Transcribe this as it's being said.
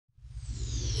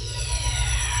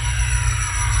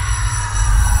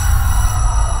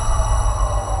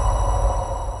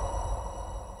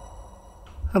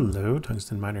Hello,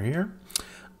 Tungsten Miner here.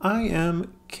 I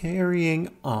am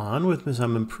carrying on with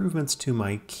some improvements to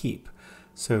my keep.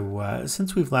 So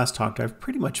since we've last talked, I've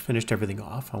pretty much finished everything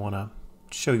off. I want to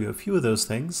show you a few of those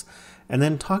things and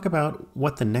then talk about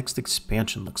what the next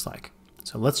expansion looks like.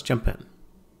 So let's jump in.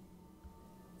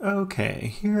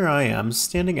 Okay, here I am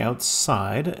standing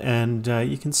outside, and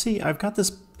you can see I've got this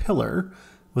pillar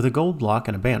with a gold block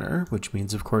and a banner, which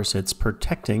means of course it's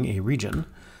protecting a region.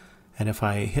 And if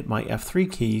I hit my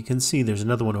F3 key, you can see there's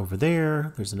another one over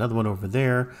there, there's another one over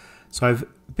there. So I've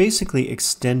basically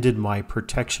extended my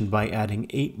protection by adding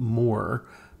 8 more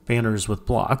banners with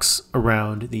blocks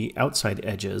around the outside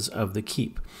edges of the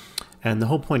keep. And the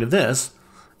whole point of this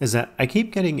is that I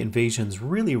keep getting invasions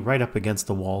really right up against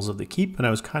the walls of the keep, and I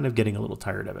was kind of getting a little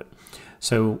tired of it.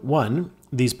 So one,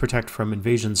 these protect from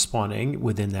invasions spawning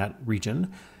within that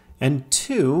region. And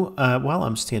two, while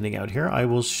I'm standing out here, I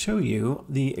will show you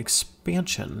the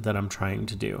expansion that I'm trying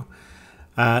to do.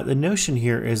 The notion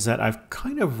here is that I've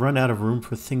kind of run out of room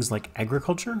for things like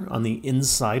agriculture on the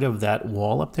inside of that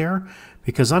wall up there,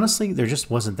 because honestly, there just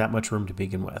wasn't that much room to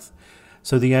begin with.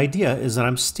 So the idea is that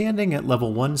I'm standing at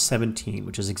level 117,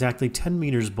 which is exactly 10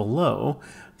 meters below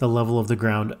the level of the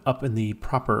ground up in the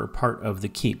proper part of the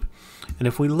keep. And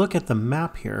if we look at the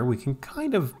map here, we can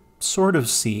kind of sort of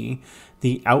see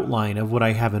the outline of what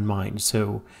I have in mind.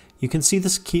 So you can see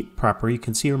this keep proper. You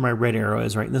can see where my red arrow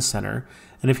is right in the center.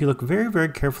 And if you look very, very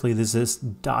carefully, there's this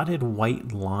dotted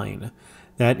white line.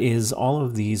 That is all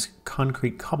of these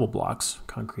concrete cobble blocks,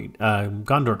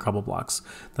 Gondor cobble blocks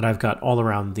that I've got all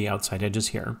around the outside edges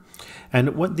here.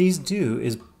 And what these do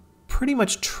is pretty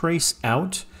much trace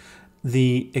out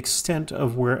the extent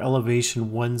of where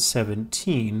elevation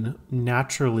 117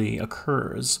 naturally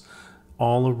occurs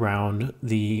all around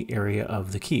the area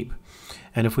of the keep.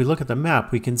 And if we look at the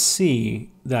map, we can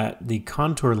see that the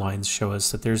contour lines show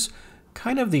us that there's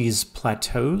kind of these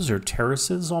plateaus or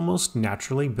terraces almost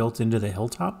naturally built into the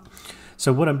hilltop.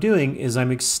 So what I'm doing is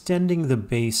I'm extending the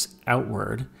base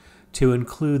outward to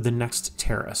include the next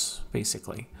terrace,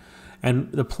 basically.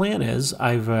 And the plan is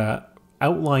I've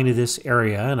outlined this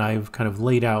area and I've kind of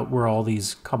laid out where all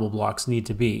these cobble blocks need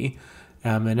to be.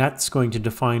 And that's going to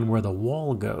define where the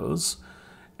wall goes.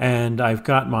 And I've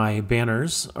got my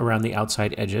banners around the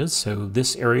outside edges. So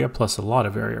this area plus a lot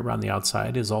of area around the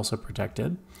outside is also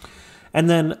protected. And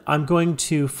then I'm going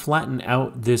to flatten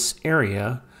out this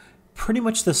area pretty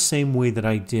much the same way that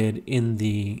I did in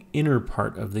the inner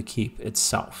part of the keep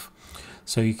itself.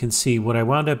 So you can see what I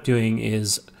wound up doing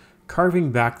is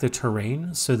carving back the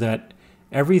terrain so that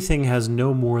everything has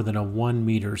no more than a 1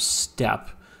 meter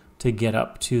step to get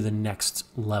up to the next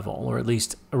level, or at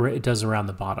least it does around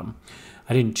the bottom.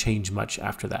 I didn't change much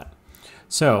after that.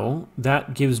 So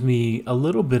that gives me a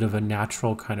little bit of a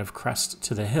natural kind of crest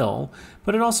to the hill,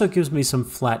 but it also gives me some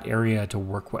flat area to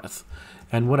work with.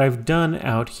 And what I've done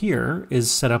out here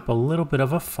is set up a little bit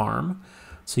of a farm.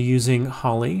 So using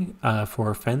holly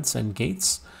for fence and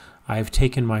gates, I've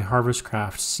taken my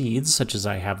Harvestcraft seeds, such as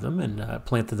I have them, and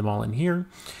planted them all in here,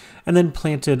 and then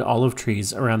planted olive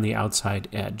trees around the outside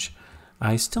edge.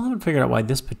 I still haven't figured out why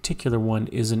this particular one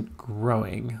isn't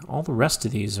growing. All the rest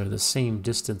of these are the same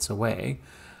distance away,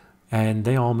 and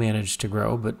they all managed to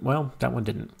grow, but, well, that one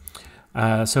didn't.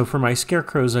 So for my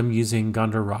scarecrows, I'm using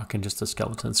Gondor rock and just a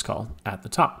skeleton skull at the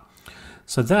top.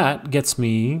 So that gets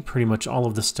me pretty much all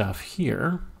of the stuff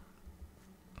here.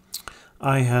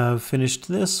 I have finished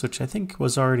this, which I think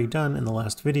was already done in the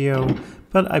last video,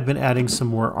 but I've been adding some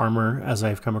more armor as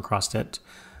I've come across it.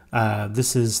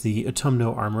 This is the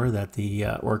Autumno armor that the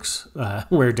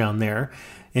orcs wear down there.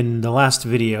 In the last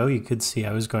video, you could see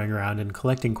I was going around and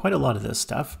collecting quite a lot of this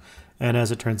stuff, and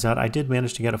as it turns out, I did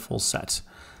manage to get a full set.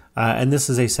 And this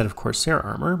is a set of Corsair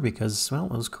armor because, well,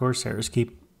 those Corsairs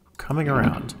keep coming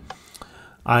around.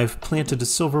 I've planted a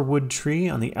silverwood tree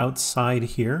on the outside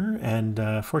here,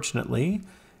 and fortunately,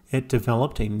 it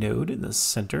developed a node in the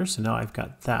center, so now I've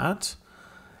got that.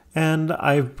 And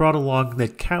I've brought along the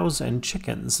cows and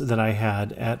chickens that I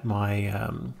had at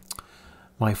my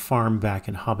my farm back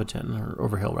in Hobbiton, or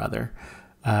Overhill rather.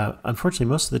 Unfortunately,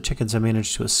 most of the chickens have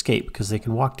managed to escape because they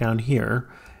can walk down here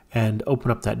and open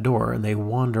up that door and they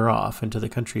wander off into the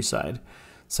countryside.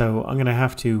 So I'm going to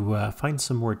have to find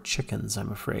some more chickens,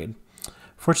 I'm afraid.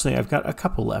 Fortunately, I've got a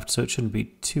couple left, so it shouldn't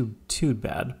be too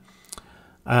bad.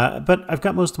 But I've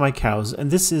got most of my cows,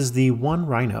 and this is the one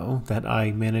rhino that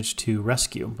I managed to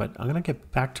rescue, but I'm going to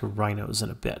get back to rhinos in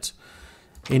a bit.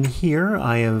 In here,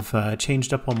 I have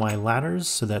changed up all my ladders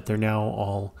so that they're now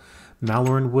all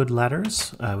Malorn wood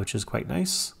ladders, which is quite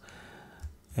nice.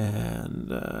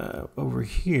 And over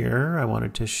here, I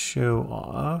wanted to show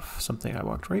off something I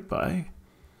walked right by.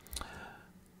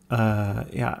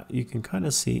 yeah, you can kind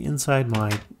of see inside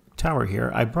my tower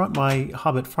here. I brought my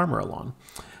hobbit farmer along.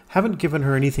 Haven't given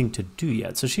her anything to do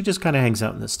yet, so she just kind of hangs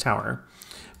out in this tower.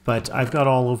 But I've got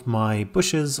all of my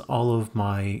bushes, all of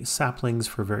my saplings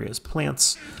for various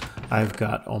plants. I've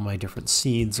got all my different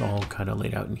seeds all kind of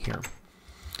laid out in here.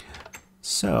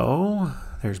 So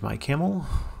there's my camel.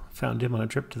 Found him on a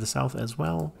trip to the south as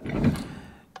well.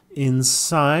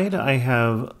 Inside, I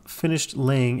have finished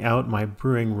laying out my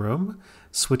brewing room,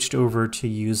 switched over to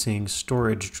using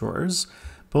storage drawers,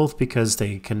 both because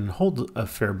they can hold a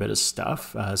fair bit of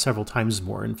stuff, several times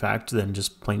more, in fact, than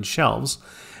just plain shelves,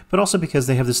 but also because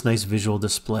they have this nice visual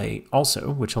display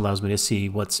also, which allows me to see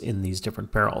what's in these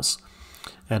different barrels.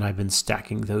 And I've been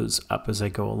stacking those up as I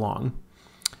go along.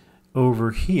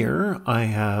 Over here, I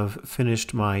have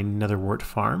finished my netherwort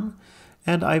farm,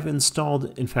 and I've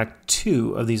installed, in fact,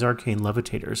 2 of these arcane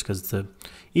levitators, because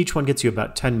each one gets you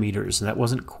about 10 meters, and that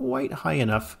wasn't quite high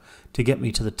enough to get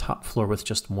me to the top floor with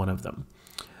just one of them.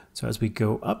 So as we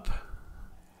go up,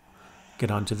 get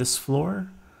onto this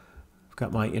floor, I've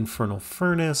got my infernal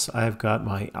furnace, I've got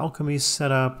my alchemy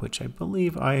set up, which I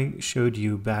believe I showed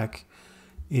you back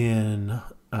in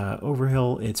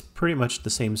Overhill. It's pretty much the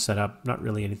same setup, not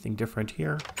really anything different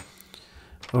here.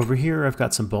 Over here, I've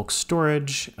got some bulk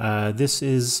storage. This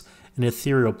is an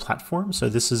ethereal platform, so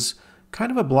this is kind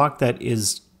of a block that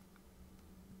is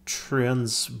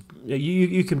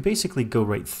you can basically go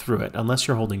right through it unless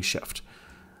you're holding shift.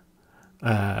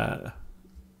 Well,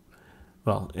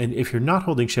 and if you're not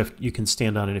holding shift, you can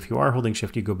stand on it. If you are holding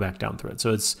shift, you go back down through it.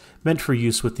 So it's meant for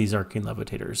use with these arcane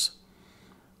levitators.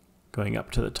 Going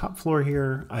up to the top floor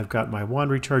here, I've got my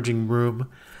wand recharging room.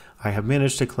 I have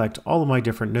managed to collect all of my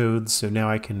different nodes, so now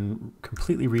I can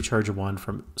completely recharge a wand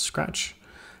from scratch.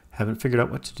 Haven't figured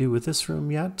out what to do with this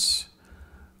room yet.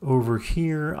 Over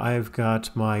here, I've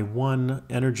got my 1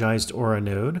 energized aura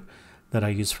node that I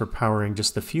use for powering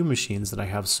just the few machines that I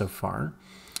have so far.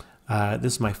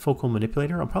 This is my focal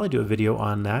manipulator. I'll probably do a video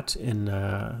on that in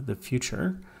the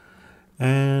future.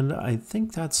 And I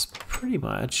think that's pretty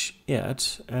much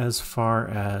it as far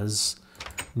as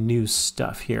new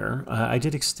stuff here. I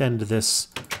did extend this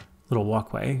little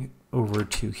walkway over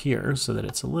to here so that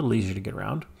it's a little easier to get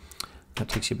around. That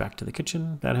takes you back to the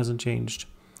kitchen. That hasn't changed.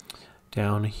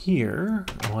 Down here,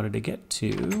 I wanted to get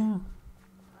to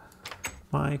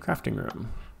my crafting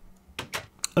room.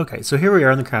 Okay, so here we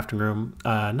are in the crafting room.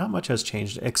 Not much has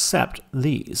changed except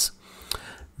these.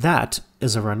 That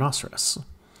is a rhinoceros.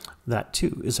 That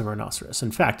too is a rhinoceros.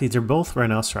 In fact, these are both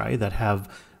rhinoceri that have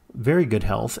very good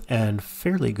health and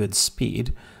fairly good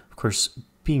speed. Of course,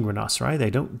 being rhinoceri, they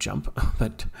don't jump,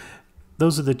 but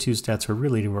those are the 2 stats we're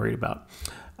really worried about.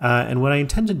 And what I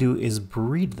intend to do is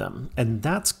breed them, and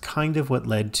that's kind of what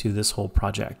led to this whole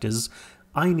project, is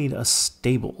I need a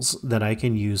stables that I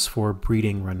can use for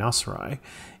breeding rhinoceri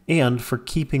and for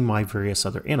keeping my various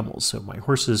other animals, so my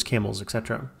horses, camels,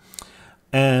 etc.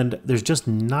 And there's just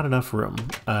not enough room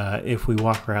if we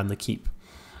walk around the keep.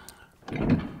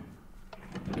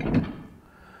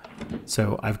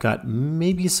 So I've got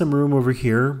maybe some room over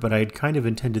here, but I'd kind of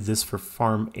intended this for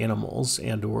farm animals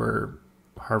and or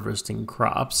harvesting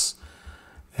crops.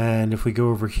 And if we go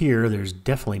over here, there's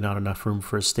definitely not enough room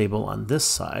for a stable on this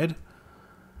side.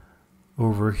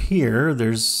 Over here,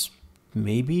 there's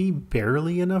maybe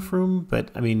barely enough room, but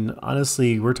I mean,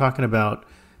 honestly, we're talking about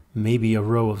maybe a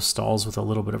row of stalls with a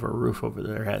little bit of a roof over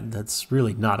their head. That's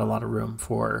really not a lot of room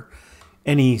for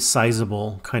any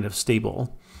sizable kind of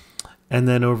stable. And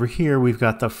then over here, we've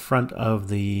got the front of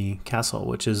the castle,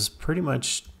 which is pretty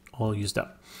much all used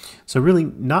up. So really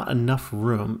not enough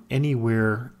room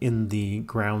anywhere in the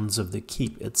grounds of the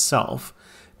keep itself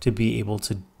to be able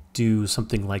to do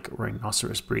something like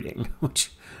rhinoceros breeding,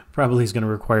 which probably is going to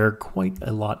require quite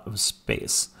a lot of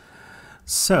space.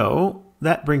 So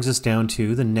that brings us down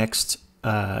to the next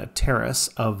terrace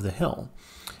of the hill.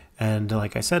 And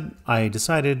like I said, I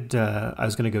decided I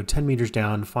was going to go 10 meters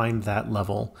down, find that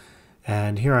level,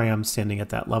 and here I am standing at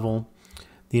that level.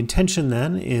 The intention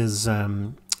then is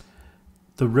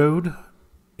the road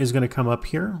is going to come up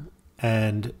here,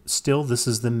 and still this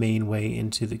is the main way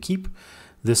into the keep.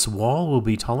 This wall will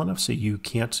be tall enough so you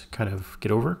can't kind of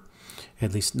get over,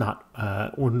 at least not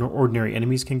ordinary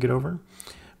enemies can get over.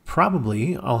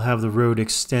 Probably I'll have the road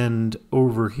extend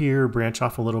over here, branch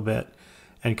off a little bit,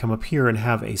 and come up here and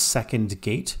have a second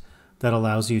gate that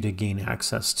allows you to gain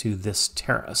access to this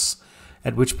terrace.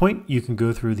 At which point you can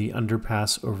go through the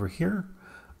underpass over here,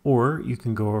 or you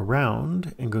can go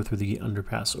around and go through the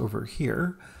underpass over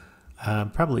here.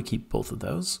 Probably keep both of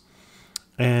those.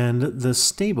 And the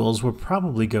stables will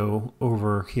probably go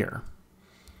over here.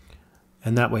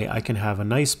 And that way I can have a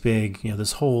nice big,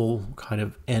 this whole kind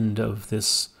of end of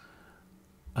this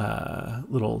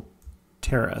little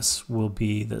terrace will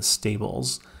be the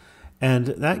stables. And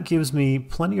that gives me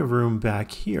plenty of room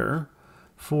back here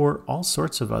for all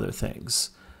sorts of other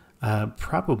things.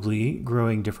 Probably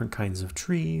growing different kinds of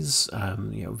trees,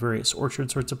 various orchard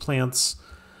sorts of plants.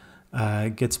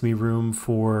 Gets me room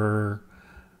for,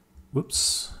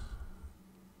 whoops,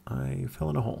 I fell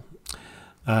in a hole.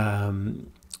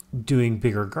 Doing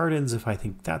bigger gardens if I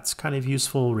think that's kind of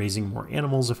useful, raising more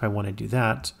animals if I want to do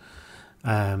that.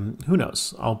 Who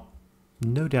knows? I'll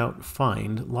no doubt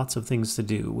find lots of things to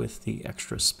do with the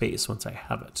extra space once I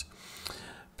have it.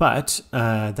 But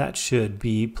that should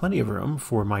be plenty of room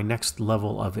for my next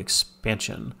level of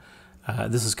expansion.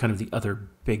 This is kind of the other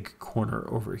big corner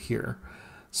over here.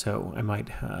 So I might,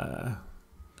 I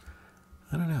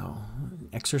don't know,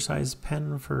 exercise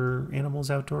pen for animals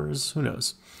outdoors? Who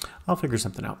knows? I'll figure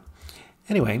something out.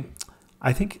 Anyway,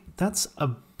 I think that's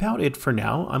about it for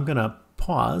now. I'm going to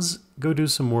pause, go do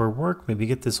some more work, maybe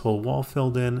get this whole wall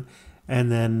filled in,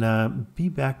 and then be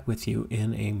back with you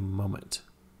in a moment.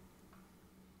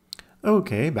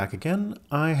 Okay, back again.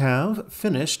 I have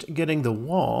finished getting the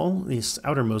wall, this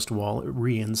outermost wall,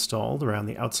 reinstalled around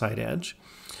the outside edge.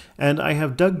 And I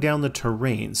have dug down the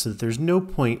terrain so that there's no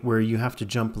point where you have to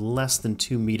jump less than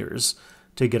 2 meters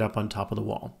to get up on top of the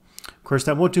wall. Of course,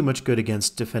 that won't do much good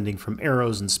against defending from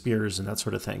arrows and spears and that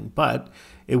sort of thing, but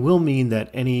it will mean that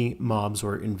any mobs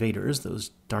or invaders, those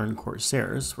darn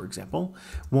corsairs, for example,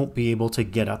 won't be able to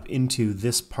get up into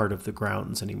this part of the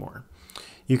grounds anymore.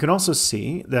 You can also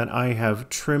see that I have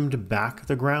trimmed back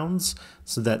the grounds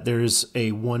so that there's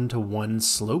a 1-to-1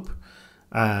 slope.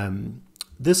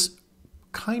 This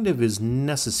kind of is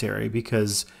necessary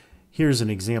because here's an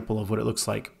example of what it looks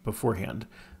like beforehand.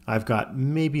 I've got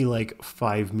maybe like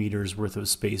 5 meters worth of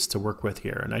space to work with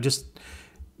here, and I just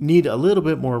need a little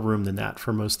bit more room than that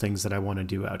for most things that I want to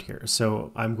do out here.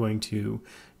 So I'm going to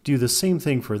do the same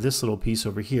thing for this little piece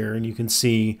over here, and you can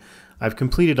see I've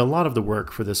completed a lot of the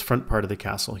work for this front part of the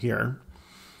castle here.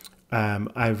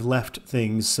 I've left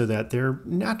things so that they're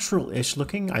natural-ish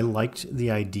looking. I liked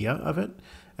the idea of it,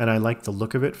 and I like the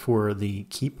look of it for the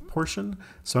keep portion.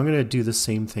 So I'm going to do the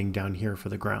same thing down here for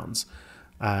the grounds.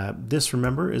 This,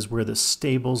 remember, is where the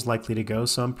stable's likely to go,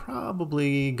 so I'm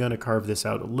probably going to carve this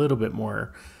out a little bit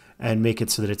more and make it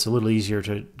so that it's a little easier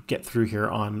to get through here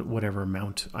on whatever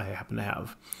mount I happen to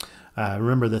have.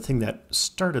 Remember, the thing that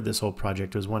started this whole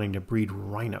project was wanting to breed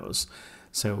rhinos,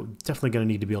 so definitely going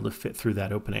to need to be able to fit through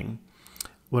that opening.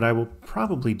 What I will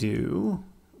probably do,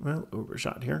 well,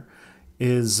 overshot here,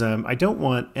 is I don't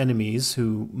want enemies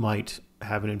who might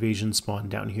have an invasion spawn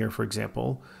down here, for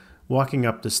example, walking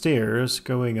up the stairs,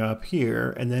 going up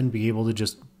here, and then be able to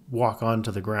just walk onto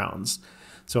the grounds.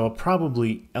 So I'll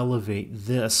probably elevate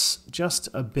this just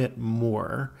a bit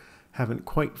more. Haven't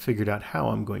quite figured out how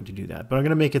I'm going to do that, but I'm going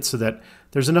to make it so that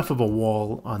there's enough of a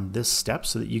wall on this step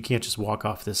so that you can't just walk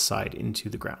off this side into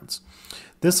the grounds.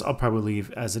 This I'll probably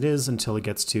leave as it is until it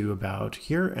gets to about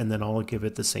here, and then I'll give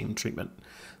it the same treatment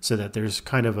so that there's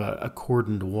kind of a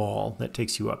cordoned wall that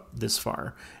takes you up this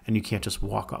far, and you can't just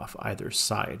walk off either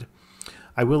side.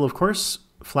 I will, of course,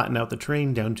 flatten out the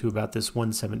terrain down to about this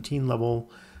 117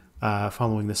 level,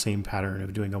 following the same pattern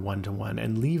of doing a 1-to-1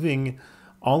 and leaving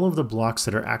all of the blocks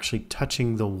that are actually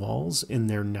touching the walls in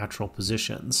their natural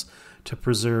positions to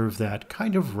preserve that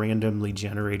kind of randomly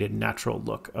generated natural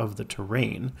look of the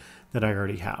terrain that I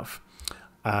already have.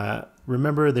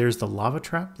 Remember, there's the lava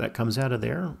trap that comes out of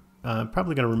there. I'm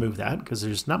probably going to remove that because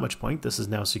there's not much point. This is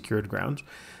now secured ground.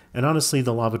 And honestly,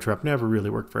 the lava trap never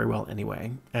really worked very well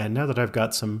anyway. And now that I've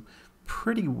got some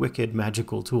pretty wicked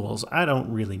magical tools, I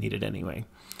don't really need it anyway.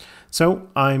 So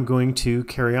I'm going to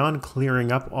carry on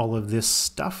clearing up all of this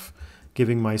stuff,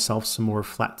 giving myself some more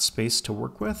flat space to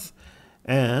work with.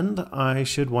 And I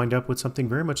should wind up with something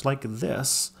very much like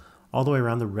this all the way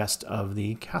around the rest of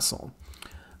the castle.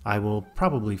 I will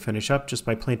probably finish up just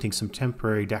by planting some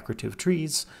temporary decorative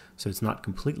trees, so it's not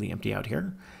completely empty out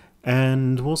here.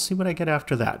 And we'll see what I get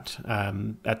after that.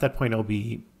 At that point, I'll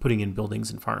be putting in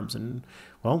buildings and farms and,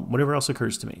 well, whatever else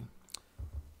occurs to me.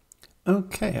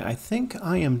 Okay, I think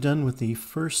I am done with the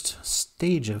first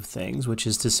stage of things, which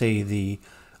is to say the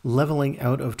leveling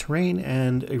out of terrain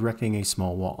and erecting a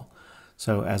small wall.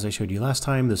 So as I showed you last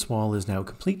time, this wall is now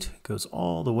complete. It goes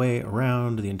all the way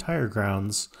around the entire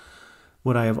grounds.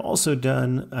 What I have also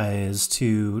done is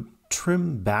to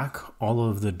trim back all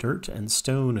of the dirt and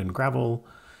stone and gravel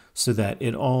so that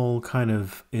it all kind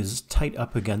of is tight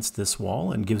up against this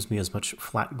wall and gives me as much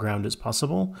flat ground as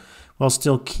possible while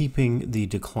still keeping the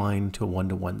decline to a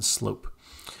 1-to-1 slope.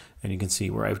 And you can see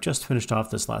where I've just finished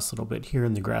off this last little bit here,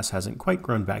 and the grass hasn't quite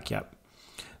grown back yet.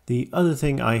 The other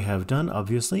thing I have done,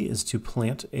 obviously, is to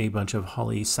plant a bunch of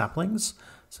holly saplings,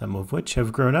 some of which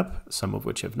have grown up, some of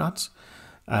which have not.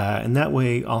 And that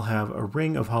way I'll have a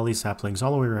ring of holly saplings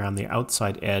all the way around the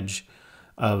outside edge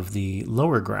of the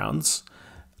lower grounds.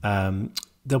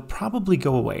 They'll probably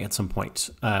go away at some point,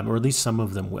 or at least some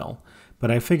of them will. But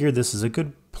I figured this is a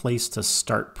good place to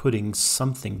start putting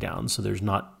something down so there's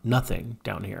not nothing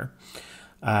down here.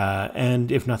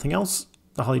 And if nothing else,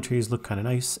 the holly trees look kind of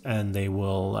nice, and they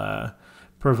will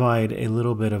provide a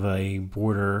little bit of a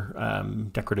border,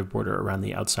 decorative border around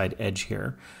the outside edge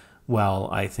here, while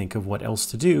I think of what else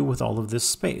to do with all of this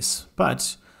space.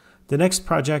 But the next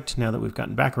project, now that we've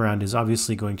gotten back around, is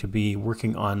obviously going to be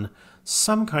working on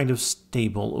some kind of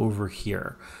stable over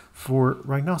here for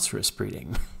rhinoceros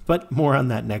breeding. But more on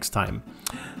that next time.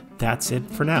 That's it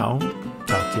for now.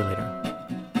 Talk to you later.